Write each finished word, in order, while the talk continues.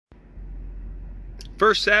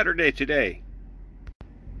first Saturday today,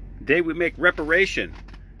 the day we make reparation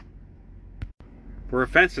for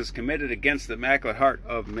offenses committed against the Immaculate Heart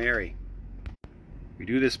of Mary. We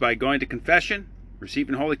do this by going to confession,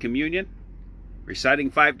 receiving Holy Communion, reciting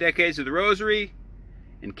 5 decades of the Rosary,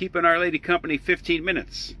 and keeping Our Lady company 15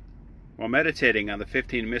 minutes while meditating on the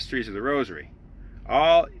 15 mysteries of the Rosary,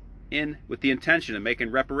 all in with the intention of making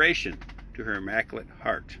reparation to her Immaculate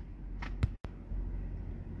Heart.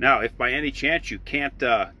 Now, if by any chance you can't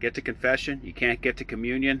get to confession, you can't get to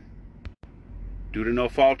communion, due to no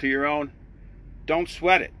fault of your own, don't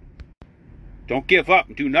sweat it. Don't give up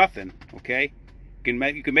and do nothing, okay?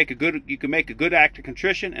 You can make a good act of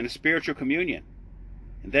contrition and a spiritual communion,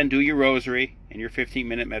 and then do your rosary and your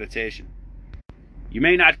 15-minute meditation. You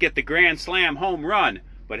may not get the grand slam home run,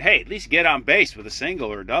 but hey, at least get on base with a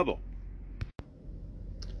single or a double.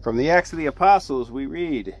 From the Acts of the Apostles we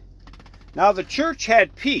read, "Now the church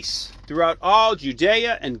had peace throughout all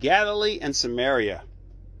Judea and Galilee and Samaria,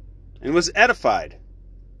 and was edified,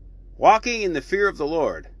 walking in the fear of the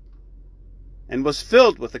Lord, and was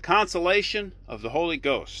filled with the consolation of the Holy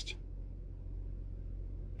Ghost.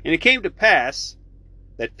 And it came to pass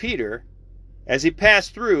that Peter, as he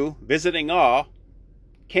passed through, visiting all,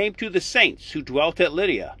 came to the saints who dwelt at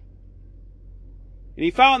Lydia. And he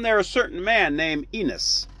found there a certain man named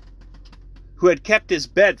Enos, who had kept his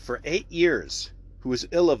bed for 8 years, who was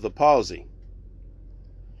ill of the palsy.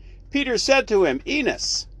 Peter said to him,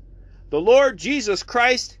 'Enos, the Lord Jesus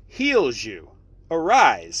Christ heals you.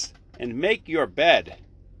 Arise and make your bed.'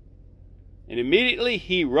 And immediately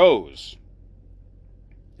he rose.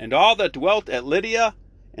 And all that dwelt at Lydia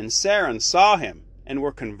and Saron saw him, and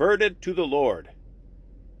were converted to the Lord.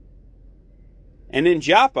 And in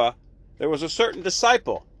Joppa there was a certain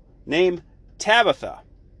disciple named Tabitha.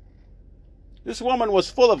 This woman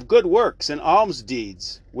was full of good works and alms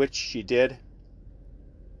deeds, which she did.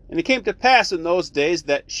 And it came to pass in those days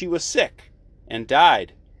that she was sick, and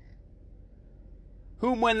died.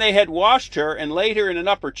 Whom when they had washed her and laid her in an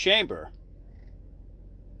upper chamber,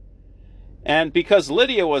 and because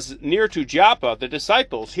Lydia was near to Joppa, the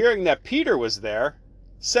disciples, hearing that Peter was there,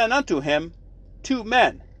 sent unto him 2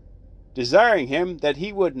 men, desiring him that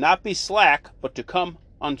he would not be slack, but to come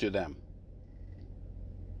unto them.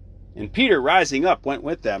 And Peter, rising up, went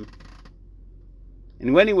with them.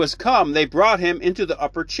 And when he was come, they brought him into the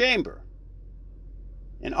upper chamber.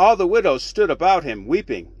 And all the widows stood about him,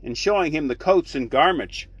 weeping, and showing him the coats and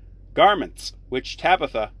garments which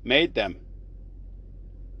Tabitha made them.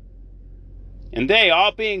 And they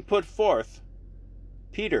all being put forth,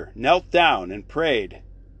 Peter knelt down and prayed.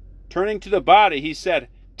 Turning to the body, he said,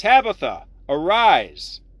 'Tabitha,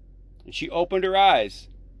 arise.' And she opened her eyes.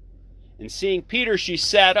 And seeing Peter, she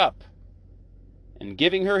sat up. And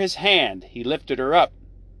giving her his hand, he lifted her up.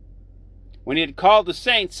 When he had called the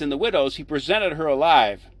saints and the widows, he presented her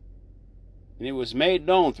alive. And it was made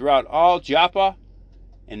known throughout all Joppa,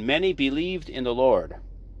 and many believed in the Lord."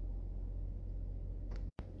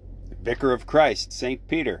 The Vicar of Christ, St.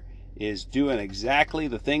 Peter, is doing exactly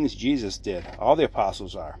the things Jesus did. All the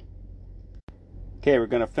apostles are. Okay, we're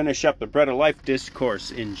going to finish up the Bread of Life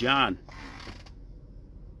discourse in John.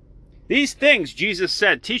 "These things Jesus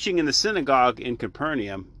said, teaching in the synagogue in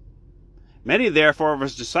Capernaum. Many therefore of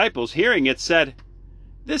his disciples, hearing it, said,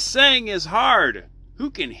 'This saying is hard.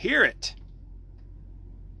 Who can hear it?'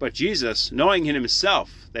 But Jesus, knowing in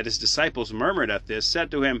himself that his disciples murmured at this,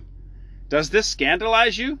 said to him, 'Does this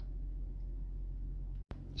scandalize you?'"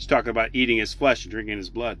 He's talking about eating his flesh and drinking his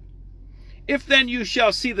blood. "If then you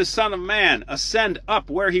shall see the Son of Man ascend up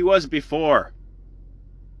where he was before.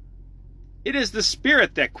 It is the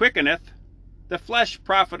Spirit that quickeneth, the flesh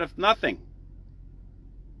profiteth nothing.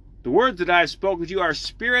 The words that I have spoken to you are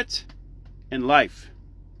spirit and life."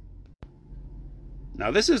 Now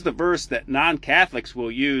this is the verse that non-Catholics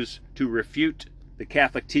will use to refute the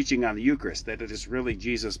Catholic teaching on the Eucharist, that it is really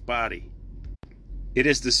Jesus' body. It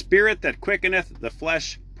is the Spirit that quickeneth, the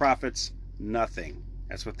flesh profits nothing.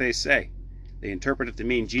 That's what they say. They interpret it to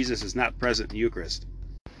mean Jesus is not present in the Eucharist,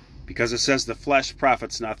 because it says the flesh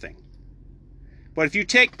profits nothing. But if you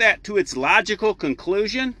take that to its logical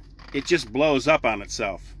conclusion, it just blows up on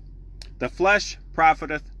itself. The flesh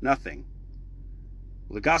profiteth nothing.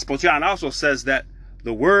 Well, the Gospel of John also says that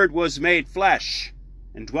the Word was made flesh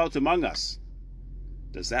and dwelt among us.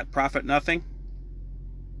 Does that profit nothing?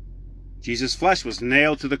 Jesus' flesh was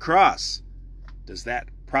nailed to the cross. Does that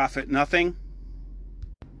profit nothing?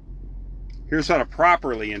 Here's how to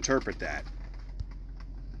properly interpret that.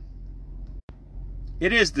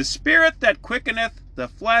 It is the Spirit that quickeneth, the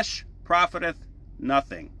flesh profiteth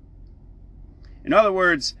nothing. In other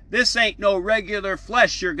words, this ain't no regular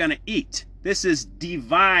flesh you're going to eat. This is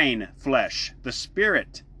divine flesh, the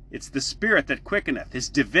Spirit. It's the Spirit that quickeneth, his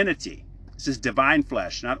divinity. This is divine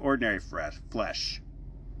flesh, not ordinary flesh.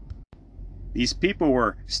 These people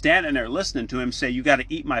were standing there listening to him say, you got to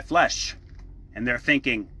eat my flesh. And they're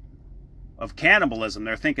thinking of cannibalism.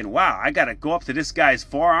 They're thinking, wow, I got to go up to this guy's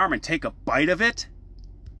forearm and take a bite of it?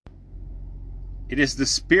 It is the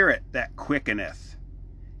Spirit that quickeneth.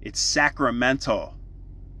 It's sacramental.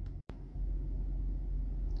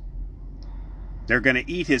 They're going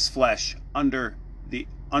to eat his flesh under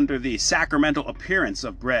the sacramental appearance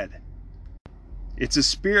of bread. It's a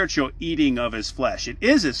spiritual eating of his flesh. It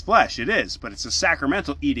is his flesh, it is, but it's a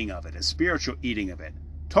sacramental eating of it, a spiritual eating of it.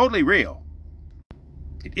 Totally real.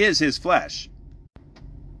 It is his flesh,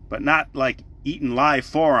 but not like eating live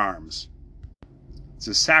forearms. It's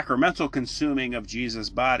a sacramental consuming of Jesus'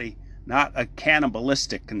 body, not a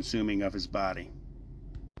cannibalistic consuming of his body.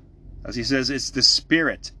 As he says, it's the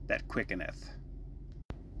Spirit that quickeneth,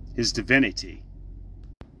 his divinity,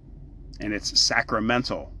 and it's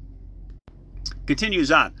sacramental.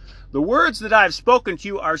 Continues on. The words that I have spoken to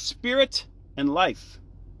you are spirit and life.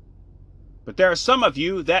 But there are some of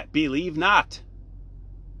you that believe not.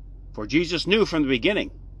 For Jesus knew from the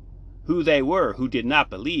beginning who they were who did not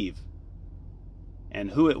believe,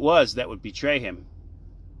 and who it was that would betray him.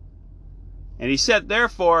 And he said,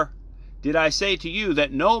 therefore did I say to you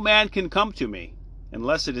that no man can come to me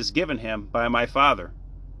unless it is given him by my Father.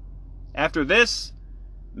 After this,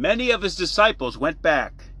 many of his disciples went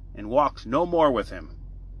back and walked no more with him.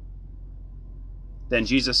 Then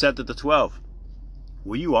Jesus said to the 12,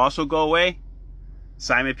 will you also go away?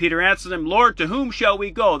 Simon Peter answered him, Lord, to whom shall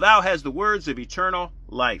we go? Thou hast the words of eternal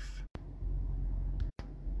life.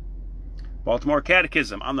 Baltimore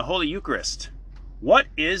Catechism on the Holy Eucharist. What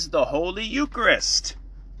is the Holy Eucharist?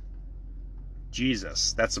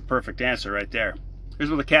 Jesus. That's the perfect answer right there. Here's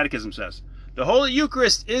what the Catechism says. The Holy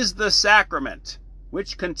Eucharist is the sacrament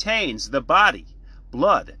which contains the body,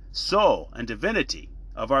 blood, soul, and divinity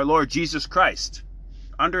of our Lord Jesus Christ,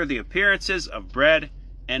 under the appearances of bread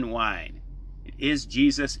and wine. It is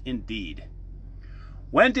Jesus indeed.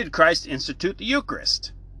 When did Christ institute the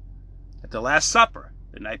Eucharist? At the Last Supper,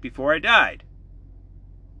 the night before he died.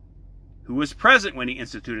 Who was present when he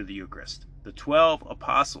instituted the Eucharist? The 12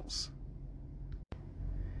 apostles.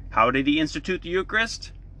 How did he institute the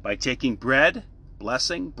Eucharist? By taking bread,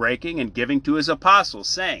 blessing, breaking, and giving to his apostles,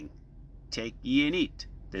 saying, take ye and eat,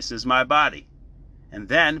 this is my body. And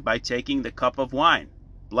then by taking the cup of wine,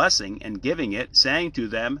 blessing and giving it, saying to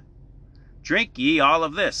them, drink ye all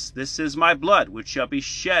of this, this is my blood, which shall be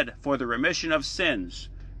shed for the remission of sins.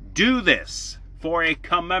 Do this for a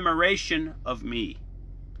commemoration of me.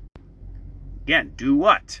 Again, do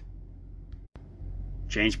what?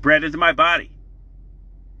 Change bread into my body.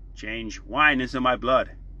 Change wine into my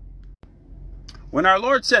blood. When our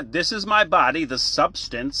Lord said, this is my body, the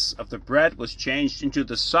substance of the bread was changed into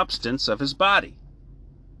the substance of his body.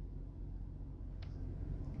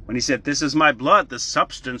 When he said, this is my blood, the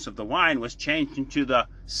substance of the wine was changed into the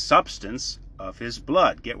substance of his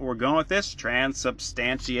blood. Get where we're going with this?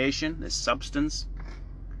 Transubstantiation, this substance.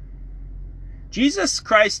 Jesus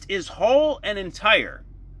Christ is whole and entire,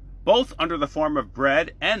 both under the form of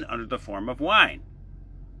bread and under the form of wine.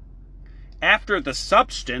 After the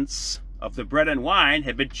substance of the bread and wine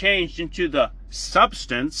had been changed into the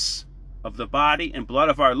substance of the body and blood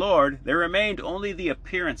of our Lord, there remained only the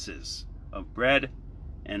appearances of bread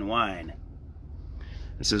and wine.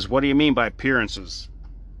 It says, what do you mean by appearances?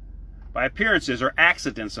 By appearances or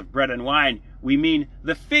accidents of bread and wine, we mean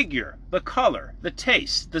the figure, the color, the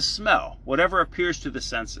taste, the smell, whatever appears to the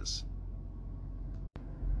senses.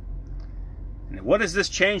 And what is this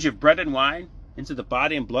change of bread and wine into the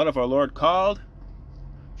body and blood of our Lord called?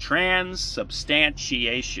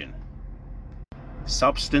 Transubstantiation.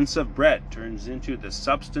 Substance of bread turns into the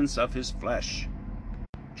substance of his flesh.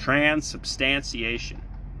 Transubstantiation.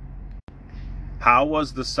 How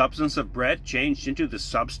was the substance of bread changed into the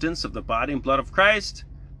substance of the body and blood of Christ?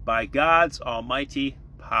 By God's almighty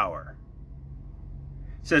power.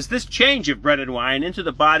 It says this change of bread and wine into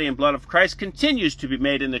the body and blood of Christ continues to be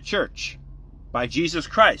made in the church by Jesus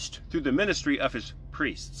Christ through the ministry of his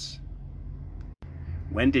priests.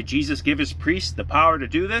 When did Jesus give his priests the power to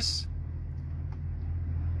do this?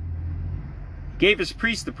 He gave his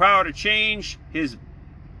priests the power to change his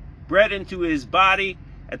bread into his body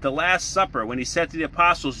at the Last Supper when he said to the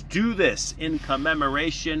apostles, do this in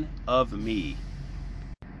commemoration of me.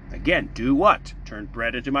 Again, do what? Turn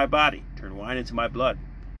bread into my body. Turn wine into my blood.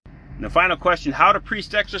 And the final question, how do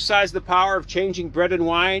priests exercise the power of changing bread and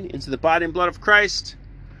wine into the body and blood of Christ?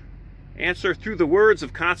 Answer, through the words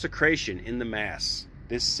of consecration in the Mass.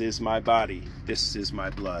 This is my body. This is my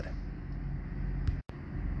blood.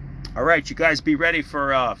 All right, you guys be ready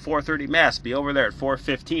for 4:30 Mass. Be over there at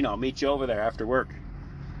 4:15. I'll meet you over there after work.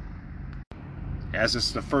 As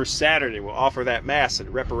it's the first Saturday, we'll offer that Mass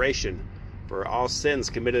in reparation for all sins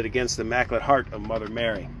committed against the Immaculate Heart of Mother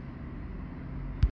Mary.